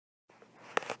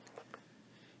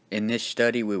In this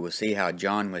study, we will see how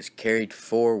John was carried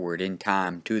forward in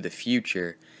time to the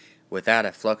future without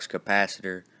a flux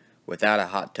capacitor, without a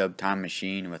hot tub time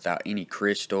machine, without any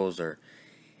crystals or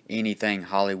anything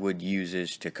Hollywood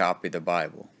uses to copy the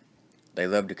Bible. They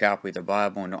love to copy the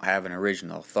Bible and don't have an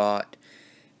original thought.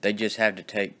 They just have to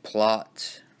take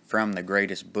plots from the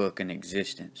greatest book in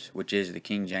existence, which is the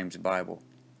King James Bible.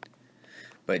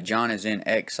 But John is in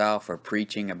exile for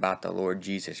preaching about the Lord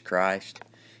Jesus Christ.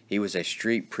 He was a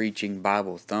street preaching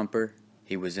Bible thumper.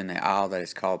 He was in the isle that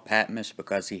is called Patmos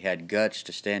because he had guts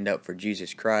to stand up for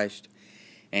Jesus Christ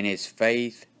and his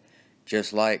faith,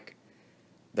 just like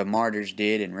the martyrs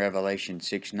did in Revelation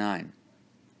 6:9.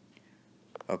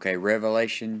 Okay,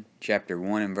 Revelation chapter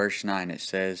 1 and verse 9, it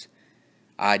says,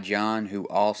 I, John, who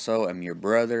also am your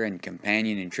brother and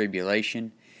companion in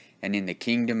tribulation, and in the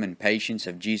kingdom and patience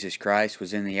of Jesus Christ,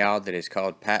 was in the isle that is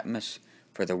called Patmos,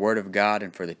 for the word of God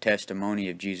and for the testimony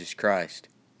of Jesus Christ.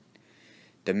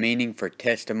 The meaning for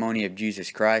testimony of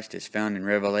Jesus Christ is found in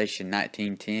Revelation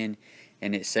 19:10,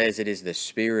 and it says it is the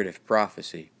spirit of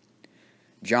prophecy.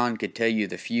 John could tell you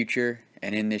the future,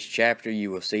 and in this chapter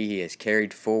you will see he is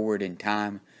carried forward in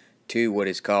time to what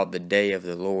is called the day of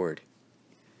the Lord.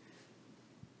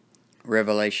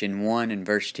 Revelation 1 and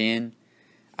verse 10,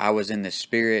 I was in the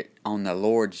Spirit on the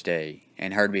Lord's day,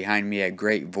 and heard behind me a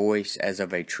great voice as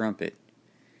of a trumpet.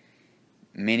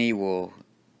 Many will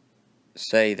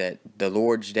say that the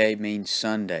Lord's day means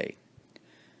Sunday,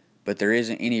 but there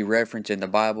isn't any reference in the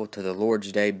Bible to the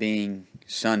Lord's day being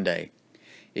Sunday.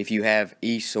 If you have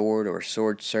eSword or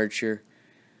Sword Searcher,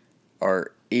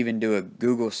 or even do a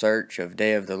Google search of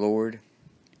Day of the Lord,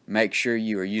 make sure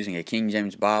you are using a King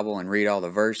James Bible and read all the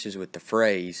verses with the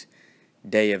phrase,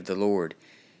 Day of the Lord.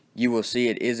 You will see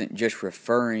it isn't just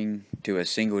referring to a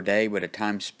single day, but a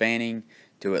time spanning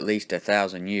to at least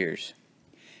 1,000 years.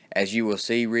 As you will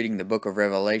see reading the book of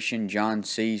Revelation, John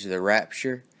sees the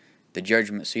rapture, the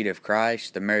judgment seat of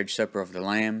Christ, the marriage supper of the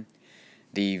Lamb,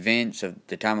 the events of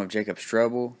the time of Jacob's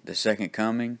trouble, the second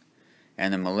coming,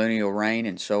 and the millennial reign,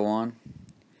 and so on.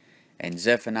 And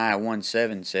Zephaniah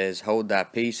 1:7 says, Hold thy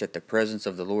peace at the presence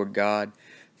of the Lord God,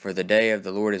 for the day of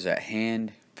the Lord is at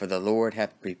hand, for the Lord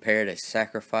hath prepared a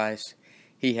sacrifice,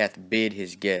 he hath bid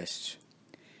his guests.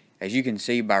 As you can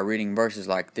see by reading verses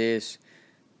like this,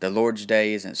 the Lord's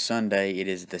day isn't Sunday, it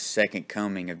is the second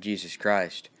coming of Jesus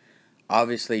Christ.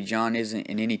 Obviously, John isn't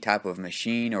in any type of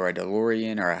machine or a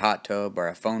DeLorean or a hot tub or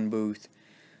a phone booth.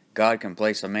 God can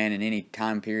place a man in any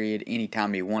time period,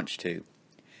 anytime he wants to.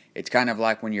 It's kind of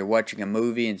like when you're watching a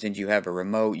movie and since you have a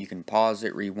remote, you can pause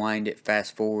it, rewind it,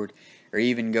 fast forward, or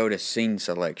even go to scene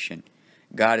selection.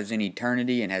 God is in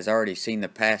eternity and has already seen the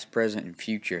past, present, and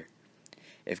future.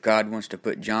 If God wants to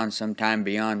put John sometime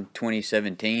beyond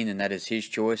 2017, then that is his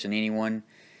choice, and anyone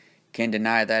can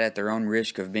deny that at their own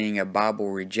risk of being a Bible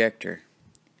rejecter.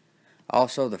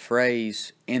 Also, the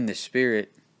phrase, in the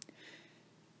Spirit,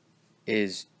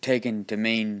 is taken to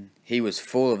mean he was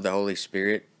full of the Holy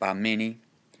Spirit by many,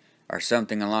 or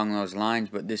something along those lines,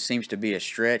 but this seems to be a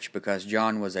stretch because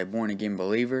John was a born-again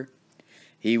believer.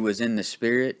 He was in the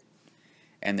Spirit,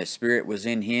 and the Spirit was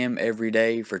in him every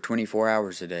day for 24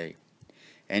 hours a day.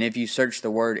 And if you search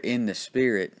the word in the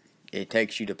Spirit, it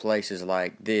takes you to places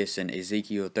like this in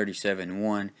Ezekiel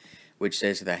 37:1, which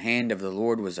says, The hand of the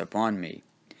Lord was upon me,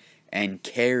 and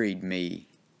carried me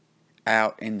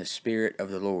out in the Spirit of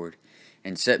the Lord,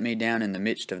 and set me down in the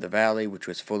midst of the valley, which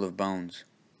was full of bones.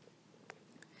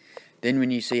 Then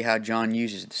when you see how John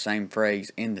uses the same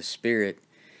phrase, in the Spirit,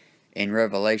 in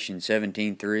Revelation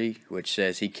 17:3, which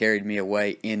says, He carried me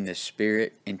away in the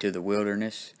Spirit into the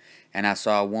wilderness, and I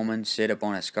saw a woman sit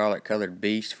upon a scarlet-colored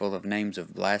beast full of names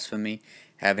of blasphemy,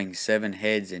 having 7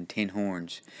 heads and 10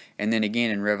 horns. And then again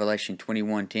in Revelation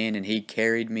 21:10, And he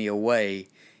carried me away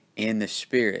in the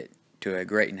Spirit to a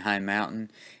great and high mountain,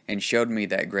 and showed me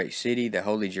that great city, the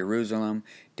holy Jerusalem,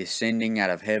 descending out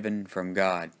of heaven from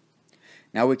God.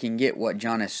 Now we can get what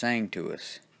John is saying to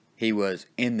us. He was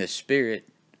in the Spirit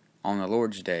on the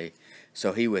Lord's day,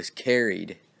 so he was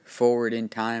carried forward in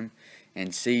time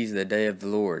and sees the day of the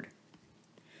Lord,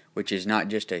 which is not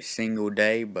just a single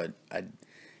day, but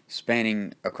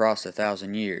spanning across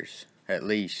 1,000 years, at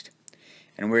least.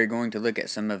 And we're going to look at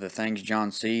some of the things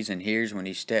John sees and hears when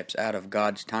he steps out of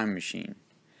God's time machine.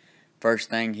 First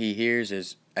thing he hears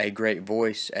is a great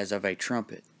voice as of a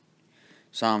trumpet.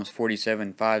 Psalms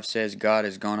 47:5 says, God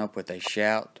has gone up with a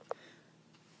shout,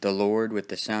 the Lord with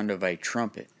the sound of a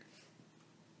trumpet.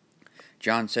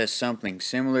 John says something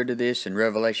similar to this in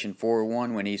Revelation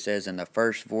 4:1 when he says, And the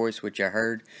first voice which I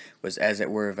heard was as it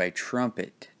were of a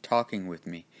trumpet talking with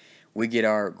me. We get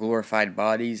our glorified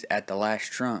bodies at the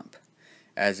last trump.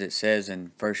 as it says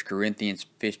in 1 Corinthians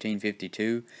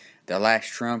 15:52, the last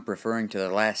trump referring to the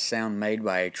last sound made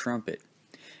by a trumpet.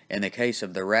 In the case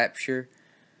of the rapture,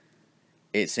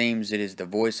 it seems it is the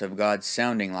voice of God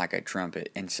sounding like a trumpet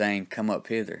and saying, "Come up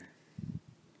hither."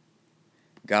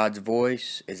 God's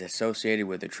voice is associated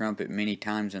with the trumpet many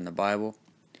times in the Bible.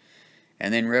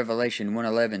 And then Revelation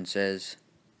 1:11 says,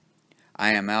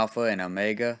 "I am Alpha and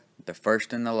Omega, the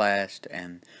first and the last,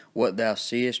 and what thou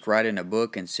seest write in a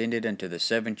book, and send it unto the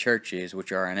 7 churches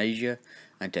which are in Asia,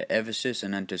 unto Ephesus,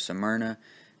 and unto Smyrna,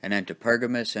 and unto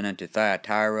Pergamos, and unto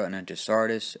Thyatira, and unto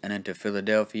Sardis, and unto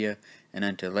Philadelphia, and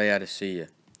unto Laodicea."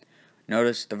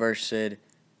 Notice the verse said,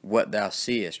 "What thou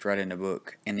seest write in a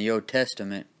book." In the Old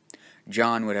Testament,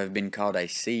 John would have been called a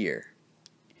seer.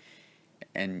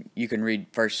 And you can read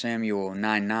 1 Samuel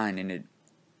 9:9, and it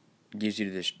gives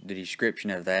you the description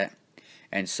of that.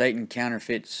 And Satan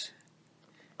counterfeits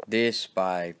this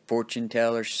by fortune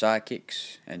tellers,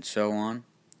 psychics, and so on.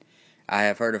 I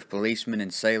have heard of policemen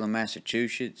in Salem,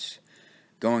 Massachusetts,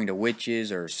 going to witches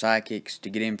or psychics to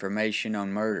get information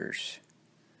on murders.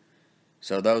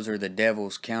 So those are the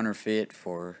devil's counterfeit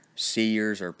for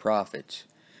seers or prophets.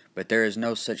 But there is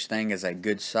no such thing as a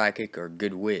good psychic or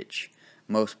good witch.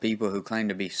 Most people who claim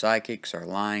to be psychics are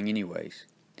lying anyways.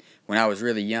 When I was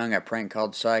really young, I prank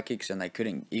called psychics, and they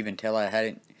couldn't even tell I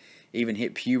hadn't even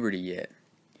hit puberty yet.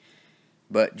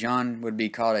 But John would be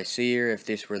called a seer if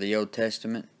this were the Old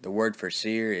Testament. The word for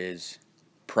seer is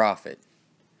prophet.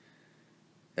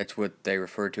 That's what they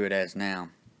refer to it as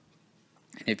now.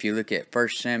 And if you look at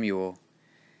 1 Samuel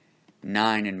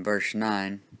 9 and verse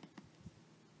 9,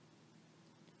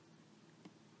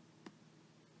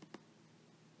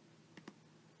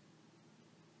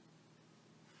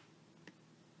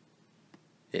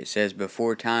 it says,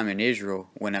 "Before time in Israel,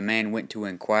 when a man went to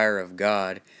inquire of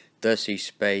God, thus he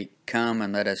spake, Come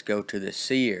and let us go to the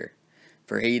seer.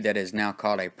 For he that is now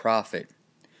called a prophet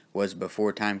was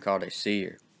before time called a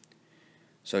seer."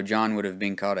 So John would have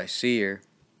been called a seer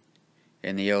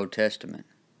in the Old Testament.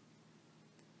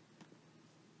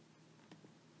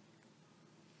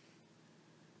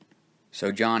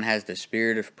 So John has the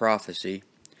spirit of prophecy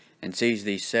and sees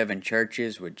these 7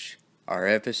 churches, which are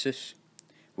Ephesus,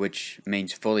 which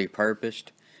means fully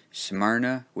purposed,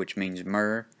 Smyrna, which means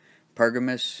myrrh,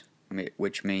 Pergamos,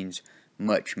 which means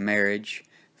much marriage,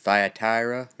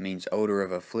 Thyatira means odor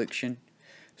of affliction,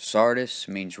 Sardis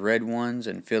means red ones,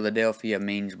 and Philadelphia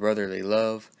means brotherly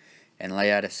love, and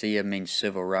Laodicea means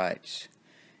civil rights.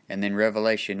 And then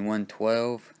Revelation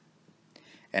 1:12,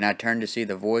 "And I turned to see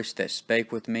the voice that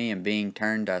spake with me, and being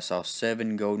turned I saw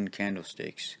 7 golden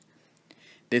candlesticks."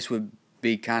 This would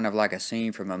be kind of like a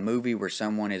scene from a movie where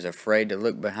someone is afraid to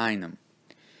look behind them.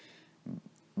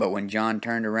 But when John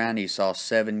turned around, he saw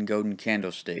 7 golden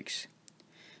candlesticks.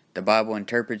 The Bible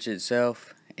interprets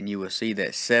itself, and you will see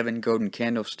that 7 golden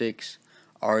candlesticks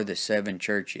are the 7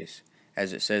 churches,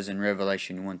 as it says in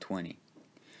Revelation 1:20.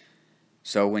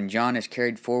 So when John is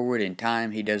carried forward in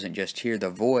time, he doesn't just hear the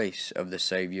voice of the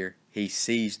Savior, he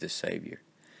sees the Savior.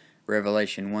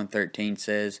 Revelation 1:13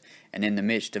 says, "And in the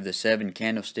midst of the 7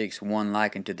 candlesticks one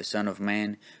like unto the Son of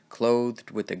Man,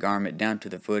 clothed with the garment down to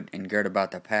the foot, and girt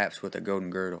about the paps with a golden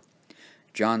girdle."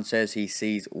 John says he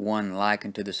sees one like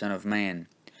unto the Son of Man.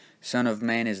 Son of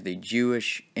Man is the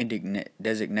Jewish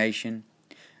designation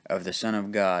of the Son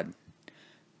of God.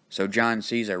 So John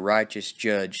sees a righteous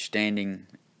judge standing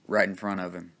right in front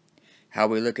of him. How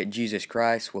we look at Jesus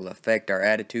Christ will affect our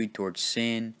attitude towards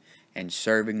sin and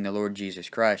serving the Lord Jesus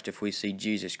Christ. If we see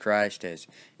Jesus Christ as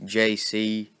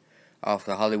JC off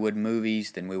the Hollywood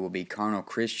movies, then we will be carnal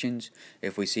Christians.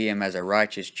 If we see him as a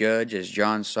righteous judge, as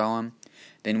John saw him,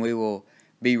 then we will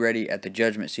be ready at the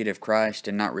judgment seat of Christ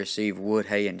and not receive wood,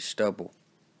 hay, and stubble.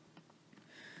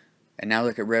 And now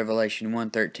look at Revelation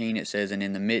 1:13. It says, "And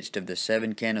in the midst of the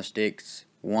 7 candlesticks,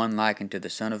 one like unto the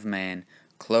Son of Man,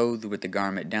 clothed with the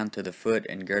garment down to the foot,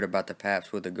 and girt about the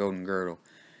paps with a golden girdle."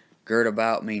 Girt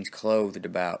about means clothed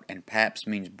about, and paps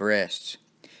means breasts.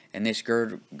 And this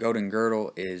golden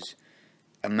girdle is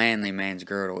a manly man's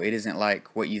girdle. It isn't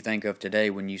like what you think of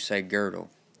today when you say girdle.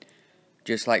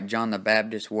 Just like John the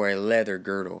Baptist wore a leather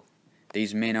girdle.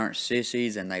 These men aren't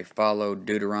sissies, and they follow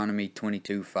Deuteronomy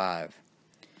 22:5.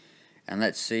 And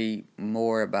let's see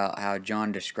more about how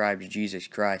John describes Jesus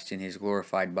Christ in his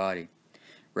glorified body.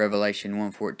 Revelation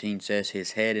 1:14 says,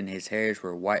 "His head and his hairs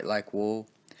were white like wool,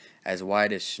 as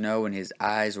white as snow, and his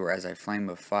eyes were as a flame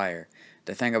of fire."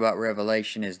 The thing about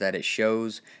Revelation is that it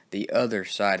shows the other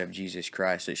side of Jesus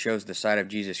Christ. It shows the side of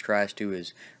Jesus Christ who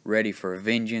is ready for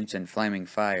vengeance and flaming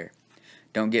fire.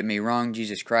 Don't get me wrong,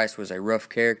 Jesus Christ was a rough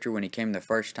character when he came the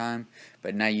first time,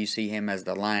 but now you see him as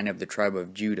the Lion of the tribe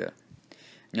of Judah.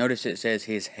 Notice it says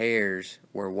his hairs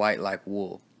were white like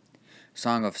wool.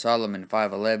 Song of Solomon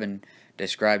 5:11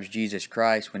 describes Jesus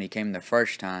Christ when he came the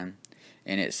first time,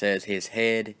 and it says his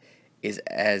head is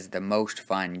as the most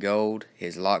fine gold,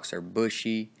 his locks are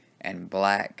bushy and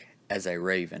black as a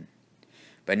raven.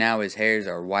 But now his hairs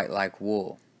are white like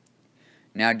wool.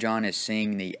 Now John is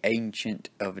seeing the Ancient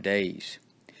of Days.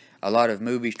 A lot of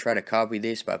movies try to copy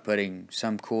this by putting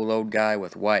some cool old guy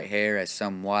with white hair as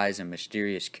some wise and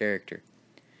mysterious character.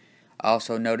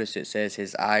 Also notice it says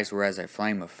his eyes were as a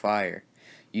flame of fire.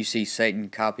 You see Satan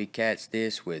copycats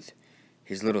this with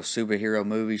his little superhero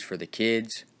movies for the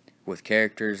kids, with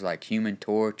characters like Human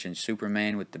Torch and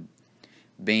Superman with the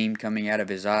beam coming out of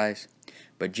his eyes.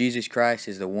 But Jesus Christ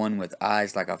is the one with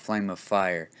eyes like a flame of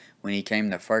fire. When he came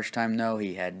the first time, though,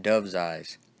 he had dove's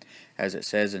eyes. As it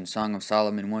says in Song of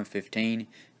Solomon 1:15,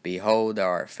 Behold, thou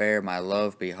art fair, my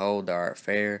love, behold, thou art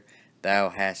fair, thou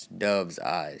hast dove's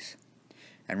eyes.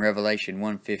 And Revelation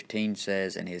 1:15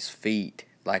 says, And his feet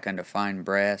like unto fine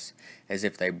brass, as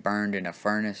if they burned in a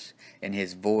furnace, and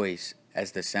his voice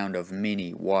as the sound of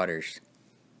many waters.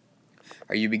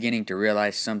 Are you beginning to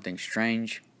realize something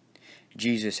strange?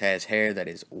 Jesus has hair that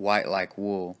is white like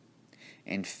wool,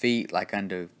 and feet like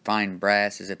unto fine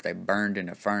brass, as if they burned in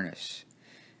a furnace.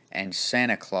 And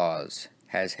Santa Claus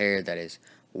has hair that is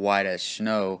white as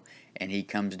snow, and he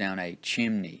comes down a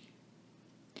chimney.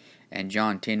 And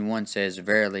John 10:1 says,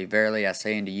 Verily, verily, I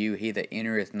say unto you, he that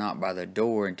entereth not by the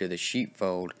door into the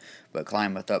sheepfold, but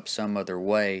climbeth up some other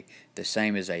way, the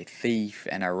same is a thief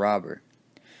and a robber.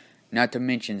 Not to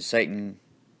mention Satan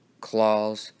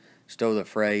Claus stole the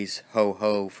phrase ho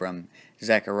ho from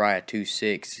Zechariah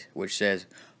 2:6, which says,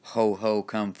 Ho ho,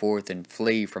 come forth and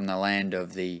flee from the land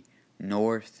of the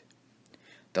north.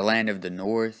 The land of the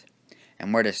north.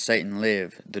 And where does Satan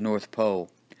live? The North Pole.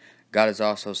 God is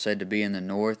also said to be in the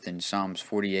north in Psalms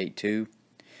 48:2.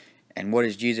 And what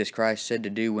is Jesus Christ said to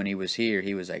do when he was here?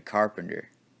 He was a carpenter.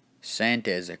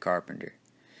 Santa is a carpenter.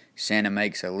 Santa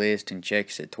makes a list and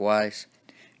checks it twice.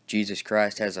 Jesus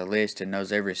Christ has a list and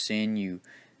knows every sin you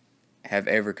have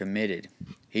ever committed.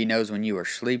 He knows when you are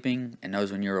sleeping and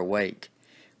knows when you're awake.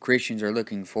 Christians are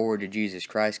looking forward to Jesus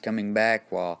Christ coming back,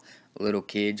 while little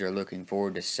kids are looking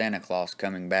forward to Santa Claus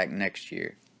coming back next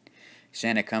year.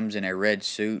 Santa comes in a red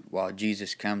suit, while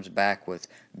Jesus comes back with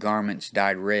garments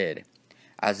dyed red.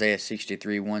 Isaiah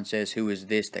 63:1 says, Who is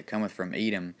this that cometh from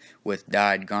Edom with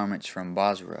dyed garments from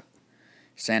Bozrah?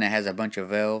 Santa has a bunch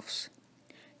of elves.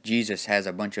 Jesus has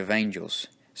a bunch of angels.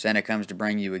 Santa comes to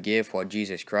bring you a gift, while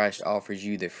Jesus Christ offers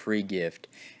you the free gift,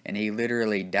 and he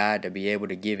literally died to be able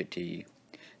to give it to you.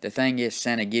 The thing is,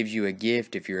 Santa gives you a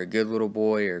gift if you're a good little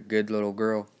boy or a good little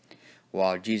girl,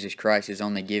 while Jesus Christ is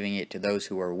only giving it to those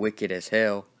who are wicked as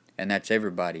hell, and that's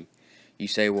everybody. You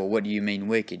say, well, what do you mean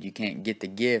wicked? You can't get the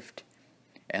gift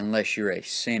unless you're a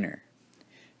sinner.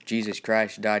 Jesus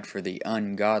Christ died for the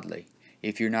ungodly.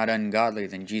 If you're not ungodly,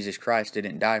 then Jesus Christ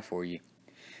didn't die for you.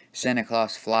 Santa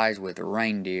Claus flies with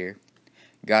reindeer.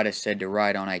 God is said to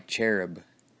ride on a cherub.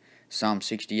 Psalm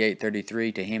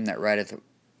 68:33, To him that rideth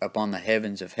upon the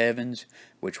heavens of heavens,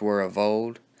 which were of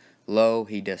old, lo,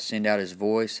 he doth send out his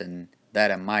voice, and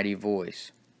that a mighty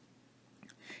voice.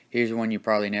 Here's one you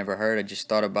probably never heard. I just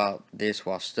thought about this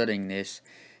while studying this.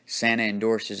 Santa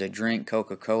endorses a drink,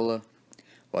 Coca-Cola,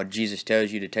 while Jesus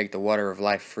tells you to take the water of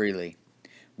life freely.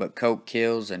 But Coke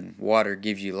kills and water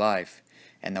gives you life.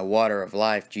 And the water of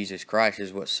life, Jesus Christ,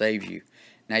 is what saves you.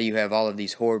 Now you have all of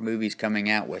these horror movies coming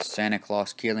out with Santa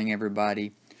Claus killing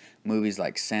everybody. Movies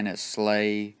like Santa's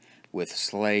Slay, with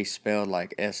slay spelled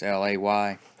like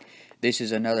S-L-A-Y. This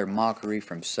is another mockery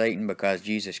from Satan, because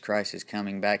Jesus Christ is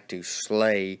coming back to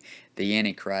slay the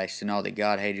Antichrist and all the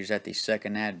God-haters at the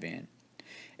second advent.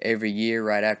 Every year,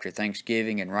 right after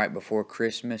Thanksgiving and right before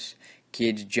Christmas,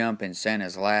 kids jump in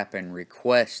Santa's lap and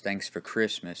request thanks for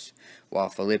Christmas, while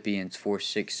Philippians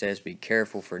 4:6 says, Be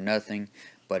careful for nothing,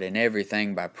 but in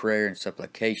everything by prayer and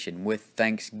supplication with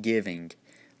thanksgiving,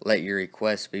 let your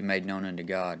requests be made known unto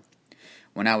God.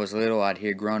 When I was little, I'd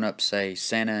hear grown-ups say,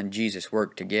 Santa and Jesus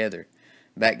work together.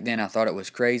 Back then I thought it was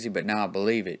crazy, but now I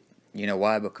believe it. You know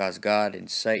why? Because God and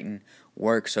Satan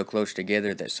work so close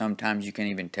together that sometimes you can't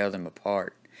even tell them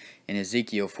apart. In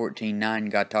Ezekiel 14:9,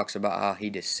 God talks about how he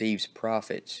deceives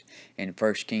prophets. In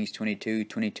 1 Kings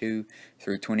 22:22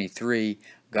 through 23,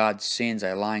 God sends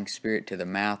a lying spirit to the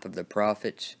mouth of the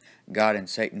prophets. God and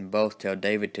Satan both tell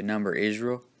David to number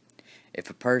Israel. If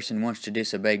a person wants to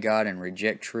disobey God and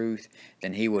reject truth,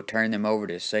 then he will turn them over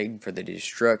to Satan for the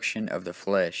destruction of the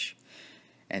flesh.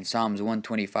 And Psalms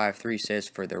 125:3 says,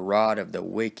 For the rod of the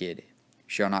wicked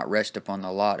shall not rest upon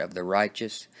the lot of the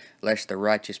righteous, lest the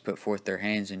righteous put forth their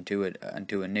hands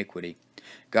unto iniquity.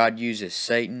 God uses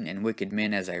Satan and wicked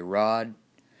men as a rod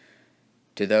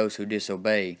to those who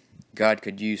disobey. God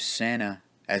could use Santa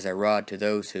as a rod to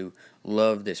those who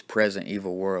love this present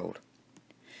evil world.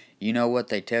 You know what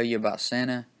they tell you about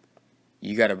Santa?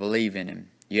 You got to believe in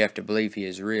him. You have to believe he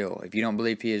is real. If you don't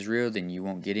believe he is real, then you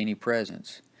won't get any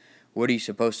presents. What are you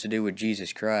supposed to do with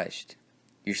Jesus Christ?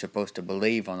 You're supposed to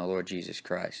believe on the Lord Jesus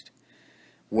Christ.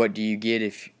 What do you get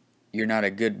if you're not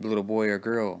a good little boy or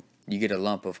girl? You get a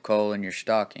lump of coal in your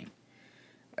stocking.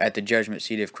 At the judgment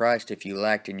seat of Christ, if you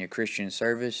lacked in your Christian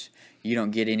service, you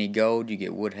don't get any gold, you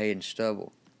get wood, hay, and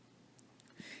stubble.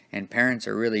 And parents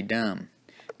are really dumb.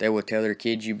 They will tell their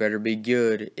kids you better be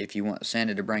good if you want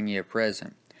Santa to bring you a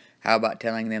present. How about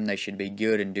telling them they should be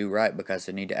good and do right because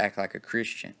they need to act like a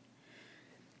Christian?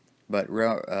 But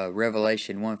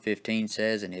Revelation 1:15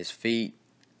 says, "And his feet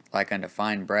like unto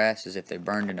fine brass, as if they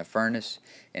burned in a furnace,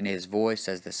 and his voice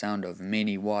as the sound of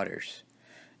many waters."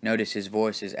 Notice his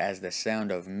voice is as the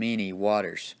sound of many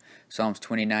waters. Psalms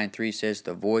 29:3 says,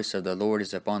 "The voice of the Lord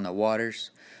is upon the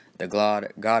waters. The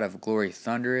God of glory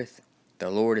thundereth. The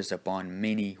Lord is upon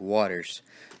many waters."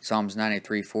 Psalms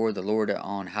 93:4, "The Lord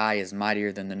on high is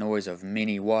mightier than the noise of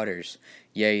many waters,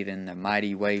 yea, than the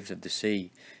mighty waves of the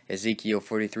sea." Ezekiel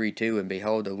 43:2, "And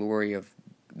behold, the glory of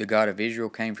the God of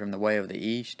Israel came from the way of the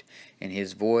east, and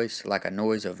his voice like a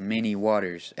noise of many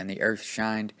waters, and the earth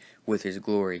shined with his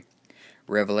glory."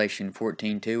 Revelation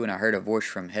 14:2, "And I heard a voice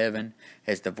from heaven,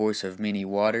 as the voice of many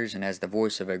waters, and as the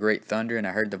voice of a great thunder, and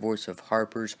I heard the voice of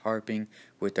harpers harping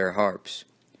with their harps."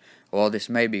 While this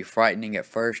may be frightening at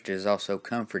first, it is also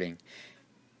comforting.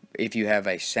 If you have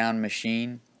a sound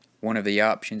machine, one of the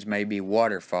options may be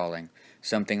water falling,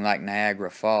 something like Niagara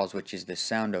Falls, which is the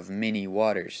sound of many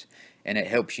waters, and it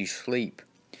helps you sleep.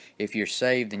 If you're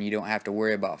saved, then you don't have to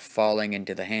worry about falling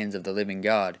into the hands of the living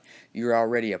God. You're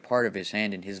already a part of his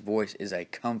hand, and his voice is a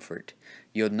comfort.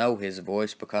 You'll know his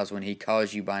voice because when he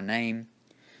calls you by name,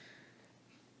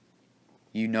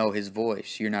 you know his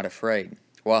voice. You're not afraid.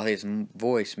 While his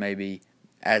voice may be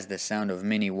as the sound of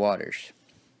many waters,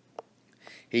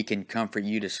 he can comfort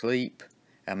you to sleep.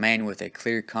 A man with a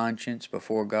clear conscience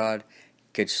before God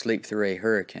could sleep through a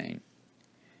hurricane.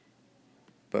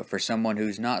 But for someone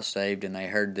who's not saved and they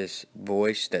heard this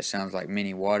voice that sounds like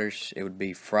many waters, it would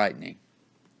be frightening.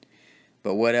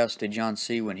 But what else did John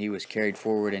see when he was carried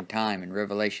forward in time? In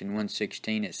Revelation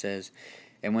 1:16 it says,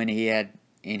 "And when he had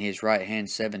in his right hand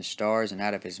 7 stars, and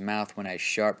out of his mouth went a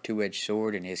sharp 2-edged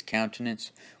sword, and his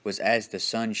countenance was as the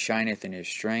sun shineth in his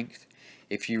strength."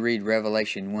 If you read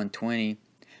Revelation 1:20,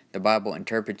 the Bible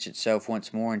interprets itself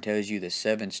once more and tells you the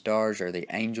 7 stars are the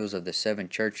angels of the 7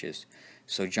 churches.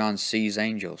 So John sees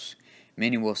angels.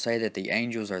 Many will say that the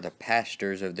angels are the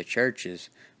pastors of the churches,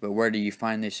 but where do you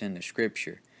find this in the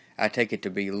scripture? I take it to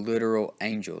be literal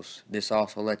angels. This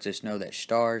also lets us know that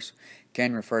stars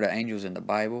can refer to angels in the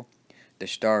Bible. The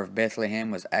star of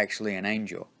Bethlehem was actually an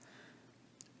angel.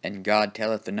 "And God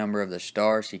telleth the number of the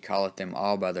stars, he calleth them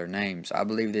all by their names." I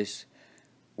believe this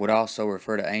would also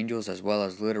refer to angels as well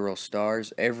as literal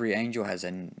stars. Every angel has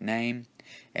a name,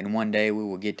 and one day we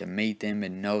will get to meet them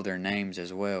and know their names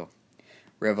as well.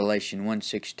 Revelation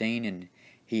 1:16, "And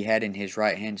he had in his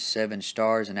right hand 7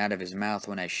 stars, and out of his mouth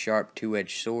went a sharp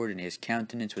 2-edged sword, and his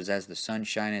countenance was as the sun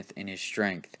shineth in his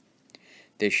strength."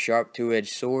 This sharp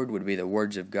 2-edged sword would be the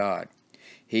words of God.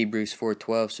 Hebrews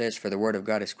 4:12 says, "For the word of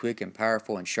God is quick and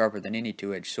powerful and sharper than any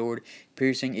 2-edged sword,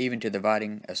 piercing even to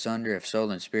dividing asunder of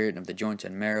soul and spirit and of the joints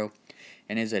and marrow,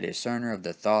 and is a discerner of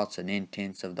the thoughts and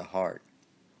intents of the heart."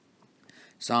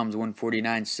 Psalms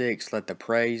 149:6, "Let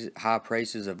the high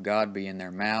praises of God be in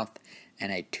their mouth,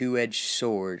 and a 2-edged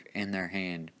sword in their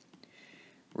hand."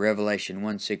 Revelation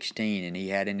 1:16, "And he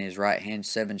had in his right hand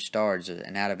 7 stars,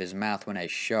 and out of his mouth went a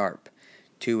sharp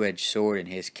 2-edged sword, and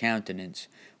his countenance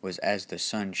was as the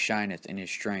sun shineth in his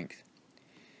strength."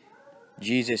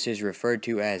 Jesus is referred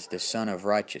to as the Son of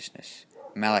Righteousness.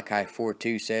 Malachi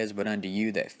 4:2 says, "But unto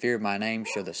you that fear my name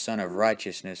shall the Son of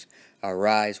Righteousness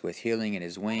arise with healing in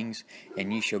his wings,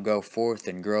 and ye shall go forth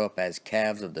and grow up as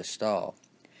calves of the stall."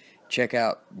 Check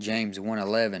out James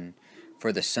 1:11,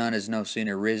 "For the sun is no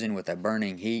sooner risen with a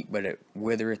burning heat, but it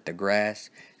withereth the grass,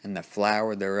 and the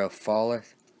flower thereof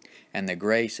falleth, and the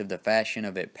grace of the fashion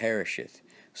of it perisheth.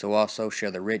 So also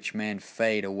shall the rich man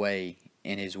fade away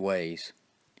in his ways."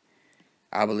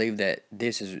 I believe that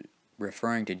this is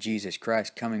referring to Jesus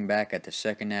Christ coming back at the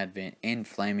second advent in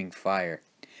flaming fire.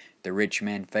 The rich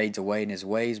man fades away in his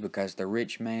ways because the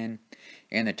rich man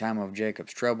in the time of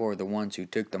Jacob's trouble are the ones who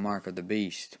took the mark of the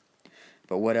beast.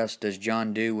 But what else does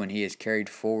John do when he is carried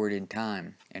forward in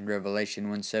time? In Revelation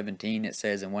 1:17 it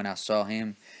says, "And when I saw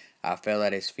him, I fell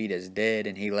at his feet as dead,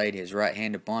 and he laid his right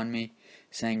hand upon me,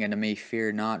 saying unto me,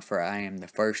 Fear not, for I am the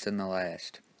first and the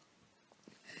last.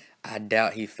 I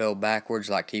doubt he fell backwards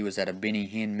like he was at a Benny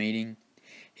Hinn meeting.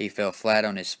 He fell flat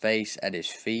on his face at his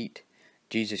feet.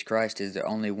 Jesus Christ is the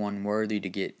only one worthy to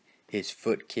get his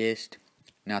foot kissed,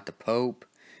 not the Pope,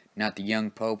 not the young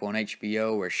Pope on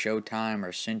HBO or Showtime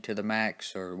or Sent to the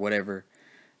Max or whatever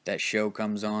that show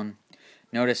comes on.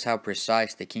 Notice how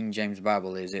precise the King James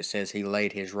Bible is. It says he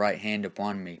laid his right hand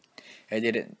upon me. It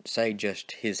didn't say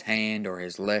just his hand or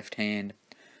his left hand,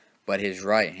 but his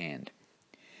right hand.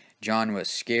 John was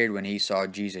scared when he saw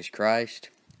Jesus Christ.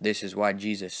 This is why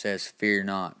Jesus says, Fear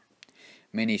not.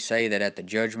 Many say that at the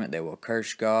judgment they will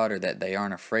curse God or that they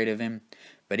aren't afraid of him.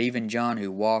 But even John,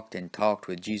 who walked and talked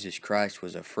with Jesus Christ,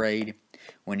 was afraid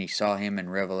when he saw him in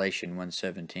Revelation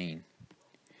 1:17.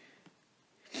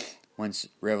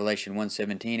 Revelation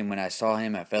 1:17, and when I saw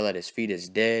him, I fell at his feet as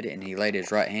dead, and he laid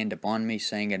his right hand upon me,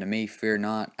 saying unto me, Fear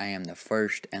not, I am the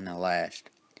first and the last.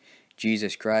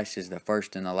 Jesus Christ is the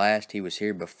first and the last. He was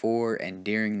here before and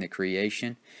during the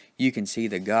creation. You can see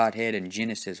the Godhead in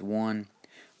Genesis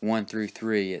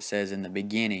 1:1-3. It says, In the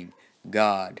beginning,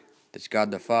 God, that's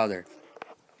God the Father,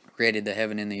 created the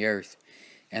heaven and the earth.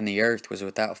 And the earth was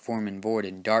without form and void,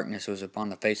 and darkness was upon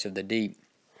the face of the deep.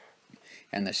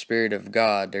 And the Spirit of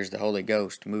God, there's the Holy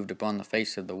Ghost, moved upon the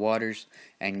face of the waters,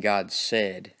 and God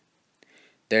said,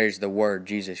 there's the Word,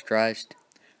 Jesus Christ,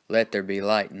 Let there be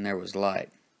light, and there was light.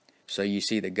 So you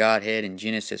see the Godhead in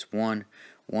Genesis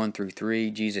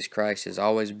 1:1-3. Jesus Christ has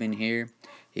always been here.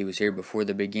 He was here before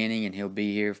the beginning, and he'll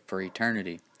be here for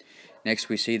eternity. Next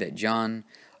we see that John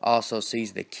also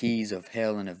sees the keys of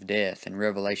hell and of death. In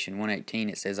Revelation 1:18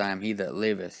 it says, I am he that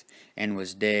liveth, and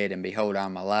was dead, and behold, I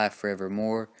am alive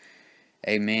forevermore.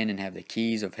 Amen, and have the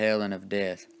keys of hell and of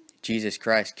death. Jesus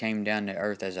Christ came down to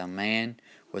earth as a man,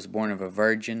 was born of a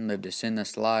virgin, lived a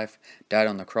sinless life, died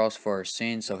on the cross for our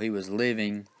sins, so he was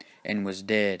living and was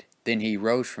dead. Then he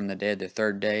rose from the dead the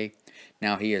third day.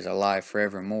 Now he is alive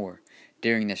forevermore.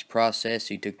 During this process,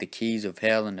 he took the keys of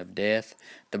hell and of death.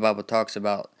 The Bible talks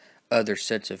about other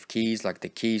sets of keys, like the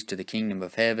keys to the kingdom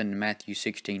of heaven in Matthew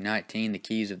 16:19, the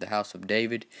keys of the house of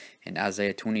David in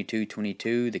Isaiah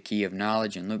 22:22, the key of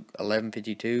knowledge in Luke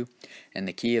 11:52, and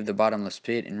the key of the bottomless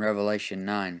pit in Revelation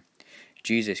 9.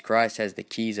 Jesus Christ has the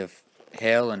keys of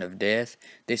hell and of death.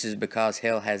 This is because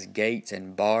hell has gates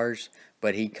and bars,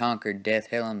 but he conquered death,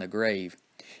 hell, and the grave.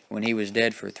 When he was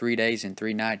dead for 3 days and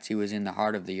 3 nights, he was in the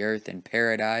heart of the earth in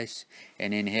paradise,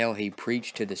 and in hell he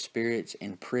preached to the spirits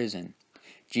in prison.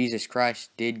 Jesus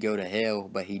Christ did go to hell,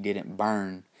 but he didn't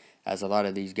burn, as a lot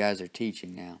of these guys are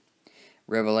teaching now.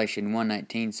 Revelation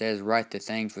 1:19 says, Write the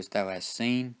things which thou hast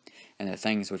seen, and the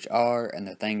things which are, and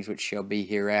the things which shall be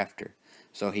hereafter.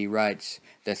 So he writes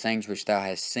the things which thou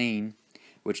hast seen,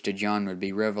 which to John would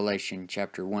be Revelation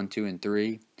chapter 1, 2, and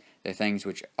 3. The things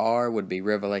which are would be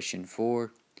Revelation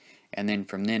 4, and then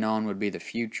from then on would be the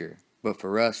future. But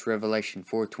for us, Revelation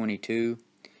 4:22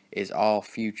 is all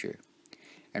future.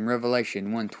 And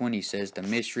Revelation 1:20 says, The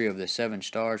mystery of the 7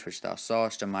 stars which thou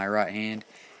sawest on my right hand,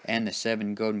 and the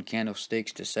 7 golden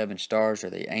candlesticks, the 7 stars are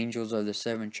the angels of the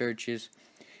 7 churches,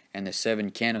 and the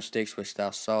 7 candlesticks which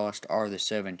thou sawest are the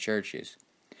 7 churches.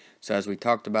 So as we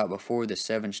talked about before, the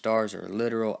 7 stars are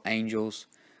literal angels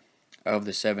of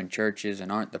the 7 churches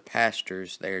and aren't the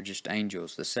pastors, they are just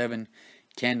angels. The 7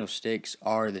 candlesticks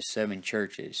are the 7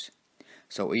 churches.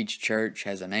 So each church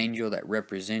has an angel that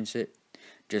represents it.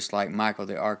 Just like Michael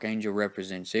the Archangel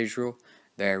represents Israel,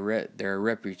 there are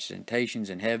representations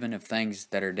in heaven of things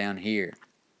that are down here.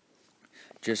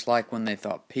 Just like when they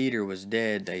thought Peter was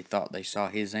dead, they thought they saw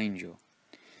his angel.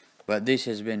 But this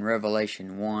has been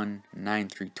Revelation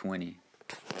 1:9-20.